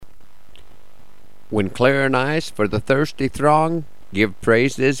When clear and ice for the thirsty throng, give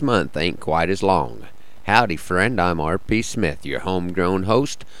praise this month ain't quite as long. Howdy, friend, I'm R.P. Smith, your homegrown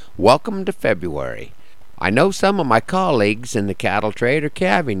host. Welcome to February. I know some of my colleagues in the cattle trade are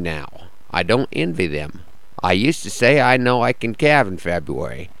calving now. I don't envy them. I used to say I know I can calve in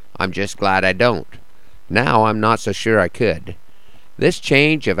February. I'm just glad I don't. Now I'm not so sure I could. This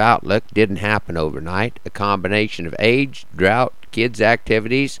change of outlook didn't happen overnight. A combination of age, drought, kids'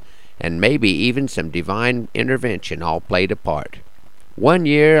 activities, and maybe even some divine intervention all played a part. One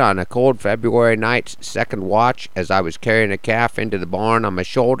year, on a cold February night's second watch, as I was carrying a calf into the barn on my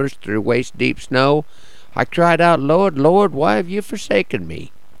shoulders through waist-deep snow, I cried out, "Lord, Lord, why have you forsaken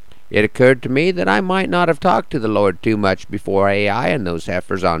me?" It occurred to me that I might not have talked to the Lord too much before AI and those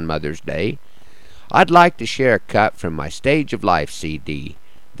heifers on Mother's Day. I'd like to share a cut from my Stage of Life CD.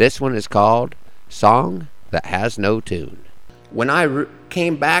 This one is called Song That Has No Tune. When I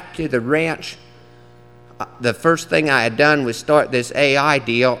came back to the ranch, the first thing I had done was start this AI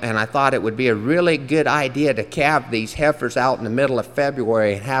deal, and I thought it would be a really good idea to calve these heifers out in the middle of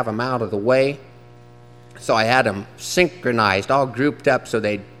February and have them out of the way. So I had them synchronized, all grouped up so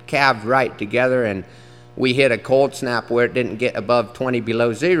they'd calve right together, and we hit a cold snap where it didn't get above 20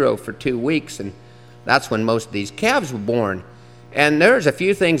 below zero for 2 weeks, and that's when most of these calves were born. And there's a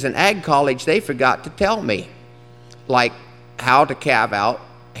few things in ag college they forgot to tell me, like how to calve out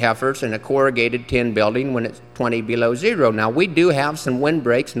heifers in a corrugated tin building when it's 20 below zero. Now, we do have some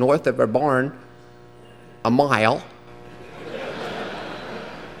windbreaks north of our barn, a mile.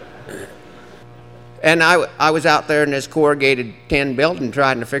 And I was out there in this corrugated tin building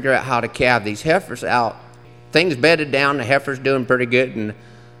trying to figure out how to calve these heifers out. Things bedded down, the heifer's doing pretty good, and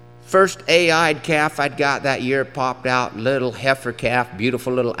first AI'd calf I'd got that year popped out, little heifer calf,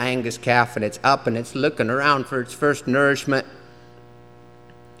 beautiful little Angus calf, and it's up and it's looking around for its first nourishment,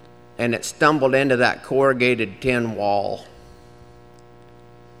 and it stumbled into that corrugated tin wall,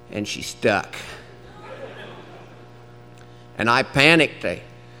 and she stuck. And I panicked. I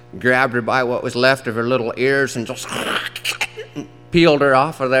grabbed her by what was left of her little ears and just peeled her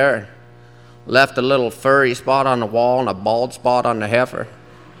off of there and left a little furry spot on the wall and a bald spot on the heifer.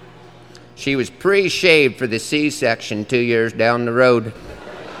 She was pre-shaved for the C-section 2 years down the road.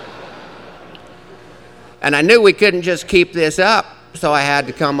 And I knew we couldn't just keep this up, so I had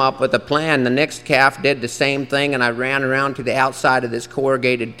to come up with a plan. The next calf did the same thing, and I ran around to the outside of this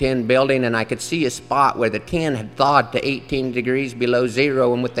corrugated tin building, and I could see a spot where the tin had thawed to 18 degrees below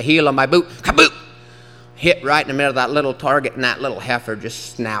zero, and with the heel of my boot, kaboot, hit right in the middle of that little target, and that little heifer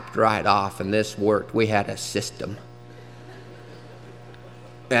just snapped right off, and this worked. We had a system.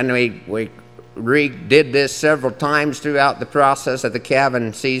 And we redid this several times throughout the process of the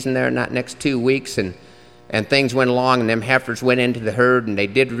calving season there in that next 2 weeks, and things went along, and them heifers went into the herd, and they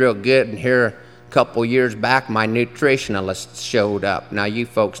did real good. And here a couple years back, my nutritionalist showed up. Now, you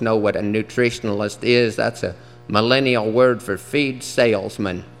folks know what a nutritionalist is. That's a millennial word for feed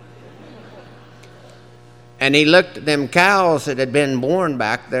salesman. And he looked at them cows that had been born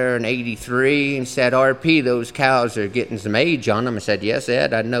back there in '83 and said, "RP, those cows are getting some age on them." I said, "Yes,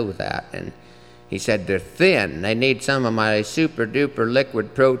 Ed, I know that." And he said, "They're thin. They need some of my super-duper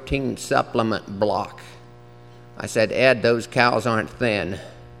liquid protein supplement block." I said, "Ed, those cows aren't thin.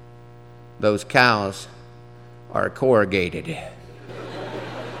 Those cows are corrugated."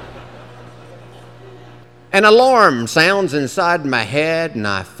 An alarm sounds inside my head, and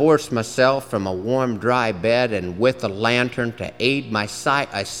I force myself from a warm, dry bed, and with a lantern to aid my sight,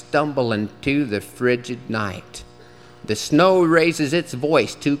 I stumble into the frigid night. The snow raises its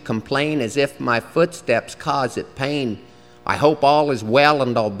voice to complain as if my footsteps cause it pain. I hope all is well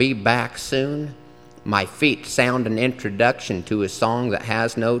and I'll be back soon. My feet sound an introduction to a song that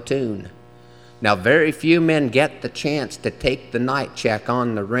has no tune. Now, very few men get the chance to take the night check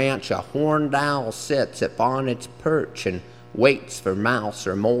on the ranch. A horned owl sits upon its perch and waits for mouse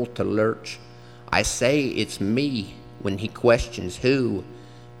or mole to lurch. I say it's me when he questions who.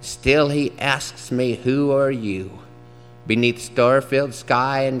 Still he asks me, "Who are you?" Beneath star-filled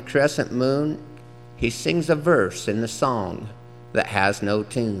sky and crescent moon, he sings a verse in the song that has no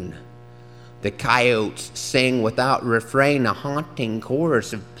tune. The coyotes sing without refrain, a haunting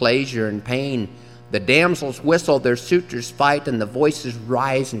chorus of pleasure and pain. The damsels whistle, their suitors fight, and the voices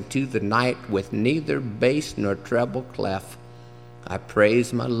rise into the night with neither bass nor treble clef. I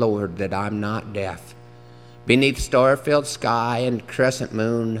praise my Lord that I'm not deaf. Beneath star-filled sky and crescent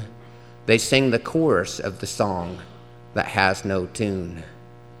moon, they sing the chorus of the song that has no tune.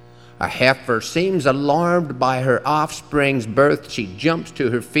 A heifer seems alarmed by her offspring's birth. She jumps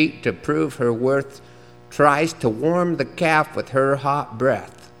to her feet to prove her worth, tries to warm the calf with her hot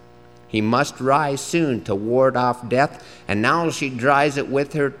breath. He must rise soon to ward off death, and now she dries it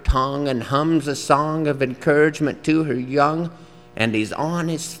with her tongue and hums a song of encouragement to her young. And he's on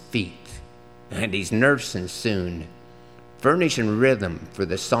his feet, and he's nursing soon, furnishing rhythm for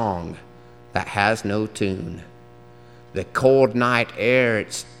the song that has no tune. The cold night air,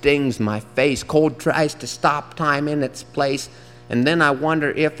 it stings my face. Cold tries to stop time in its place, and then I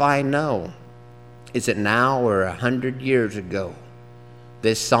wonder if I know, is it now or 100 years ago?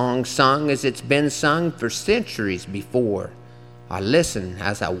 This song sung as it's been sung for centuries before. I listen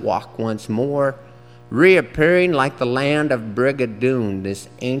as I walk once more, reappearing like the land of Brigadoon, this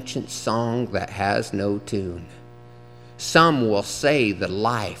ancient song that has no tune. Some will say the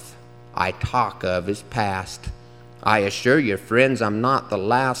life I talk of is past. I assure you, friends, I'm not the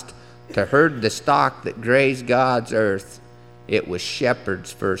last to herd the stock that grazed God's earth. It was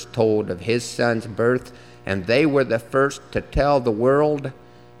shepherds first told of his son's birth, and they were the first to tell the world,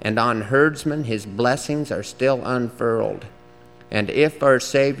 and on herdsmen his blessings are still unfurled. And if our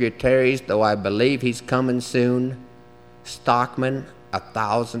Savior tarries, though I believe he's coming soon, stockmen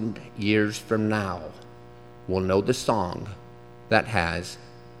 1,000 years from now will know the song that has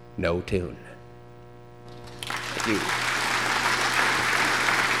no tune. Thank you.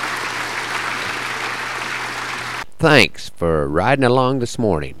 Thanks for riding along this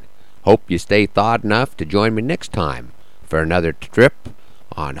morning. Hope you stay thawed enough to join me next time for another trip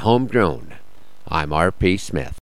on Homegrown. I'm R.P. Smith.